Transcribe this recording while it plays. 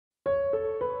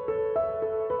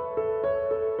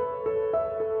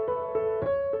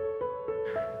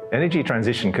Energy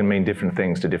transition can mean different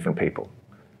things to different people.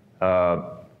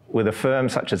 With a firm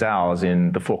such as ours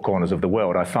in the four corners of the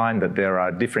world, I find that there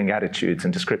are differing attitudes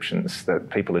and descriptions that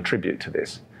people attribute to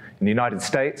this. In the United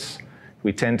States,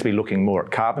 we tend to be looking more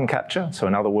at carbon capture. So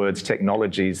in other words,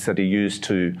 technologies that are used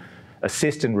to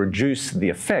assist and reduce the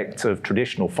effects of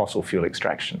traditional fossil fuel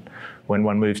extraction. When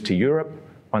one moves to Europe,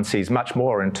 one sees much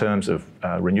more in terms of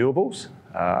renewables.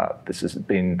 This has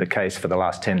been the case for the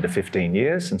last 10 to 15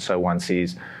 years, and so one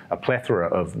sees a plethora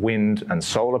of wind and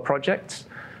solar projects.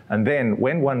 And then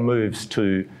when one moves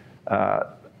to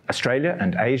Australia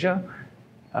and Asia,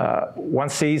 one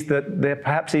sees that they're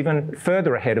perhaps even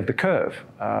further ahead of the curve.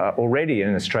 Already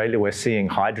in Australia, we're seeing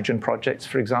hydrogen projects,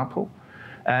 for example,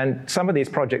 and some of these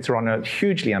projects are on a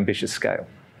hugely ambitious scale.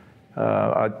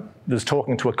 I was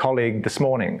talking to a colleague this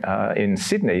morning in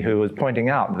Sydney who was pointing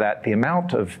out that the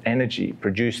amount of energy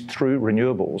produced through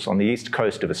renewables on the east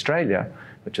coast of Australia,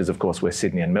 which is of course where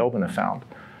Sydney and Melbourne are found,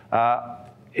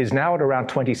 is now at around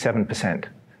 27%.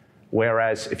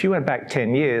 Whereas if you went back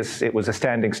 10 years, it was a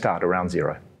standing start around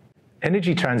zero.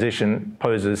 Energy transition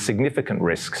poses significant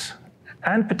risks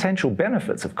and potential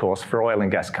benefits, of course, for oil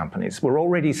and gas companies. We're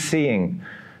already seeing,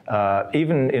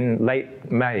 even in late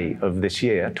May of this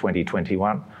year,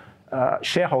 2021,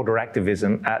 shareholder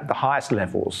activism at the highest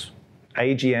levels.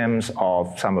 AGMs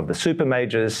of some of the super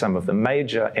majors, some of the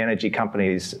major energy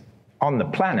companies on the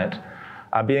planet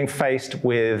are being faced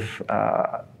with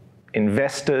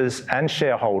investors and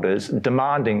shareholders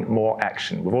demanding more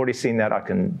action. We've already seen that. I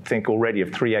can think already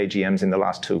of 3 AGMs in the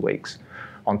last 2 weeks.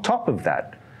 On top of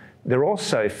that, they're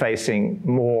also facing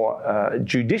more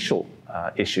judicial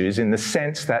issues in the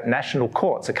sense that national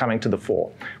courts are coming to the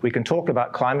fore. We can talk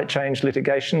about climate change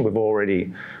litigation. We've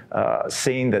already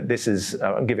seen that this is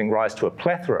giving rise to a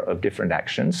plethora of different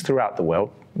actions throughout the world,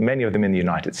 many of them in the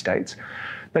United States.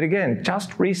 But again,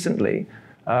 just recently,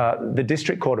 the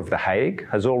District Court of The Hague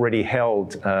has already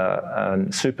held a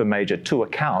super major to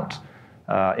account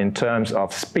in terms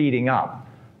of speeding up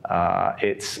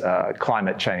its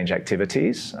climate change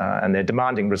activities, and they're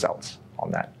demanding results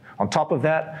on that. On top of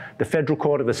that, the Federal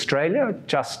Court of Australia,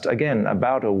 just again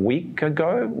about a week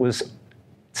ago, was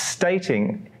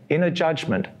stating in a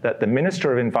judgment that the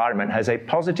Minister of Environment has a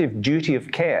positive duty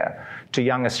of care to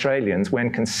young Australians when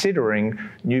considering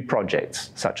new projects,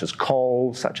 such as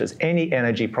coal, such as any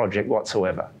energy project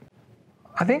whatsoever.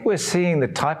 I think we're seeing the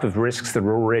type of risks that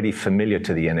are already familiar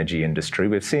to the energy industry.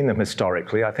 We've seen them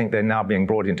historically. I think they're now being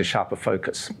brought into sharper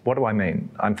focus. What do I mean?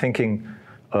 I'm thinking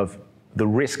of the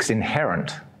risks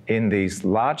inherent in these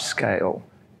large-scale,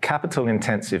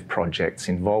 capital-intensive projects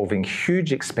involving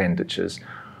huge expenditures,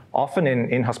 often in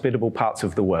inhospitable parts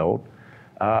of the world,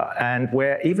 and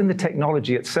where even the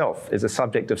technology itself is a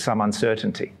subject of some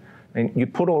uncertainty. I mean, you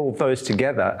put all of those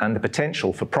together and the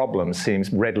potential for problems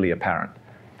seems readily apparent.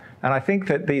 And I think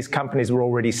that these companies were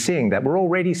already seeing that. We're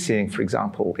already seeing, for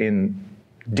example, in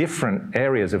different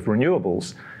areas of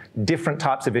renewables, different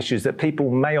types of issues that people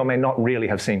may or may not really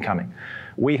have seen coming.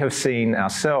 We have seen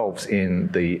ourselves in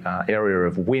the area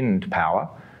of wind power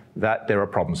that there are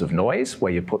problems of noise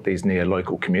where you put these near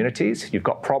local communities. You've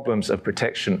got problems of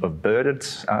protection of birded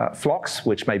flocks,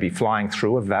 which may be flying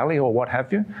through a valley or what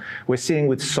have you. We're seeing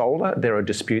with solar, there are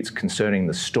disputes concerning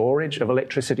the storage of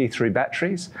electricity through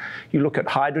batteries. You look at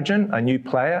hydrogen, a new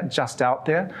player just out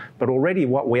there, but already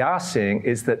what we are seeing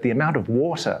is that the amount of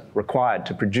water required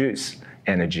to produce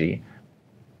energy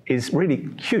is really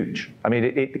huge. I mean,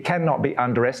 it cannot be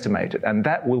underestimated, and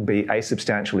that will be a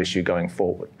substantial issue going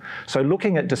forward. So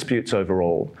looking at disputes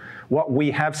overall, what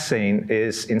we have seen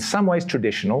is in some ways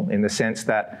traditional in the sense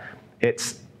that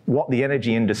it's what the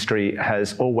energy industry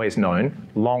has always known,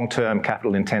 long-term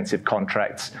capital-intensive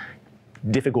contracts,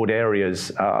 difficult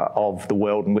areas of the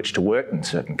world in which to work in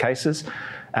certain cases,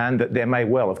 and that there may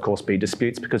well, of course, be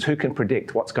disputes because who can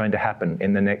predict what's going to happen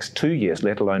in the next 2 years,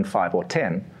 let alone 5 or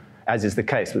 10, as is the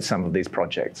case with some of these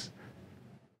projects.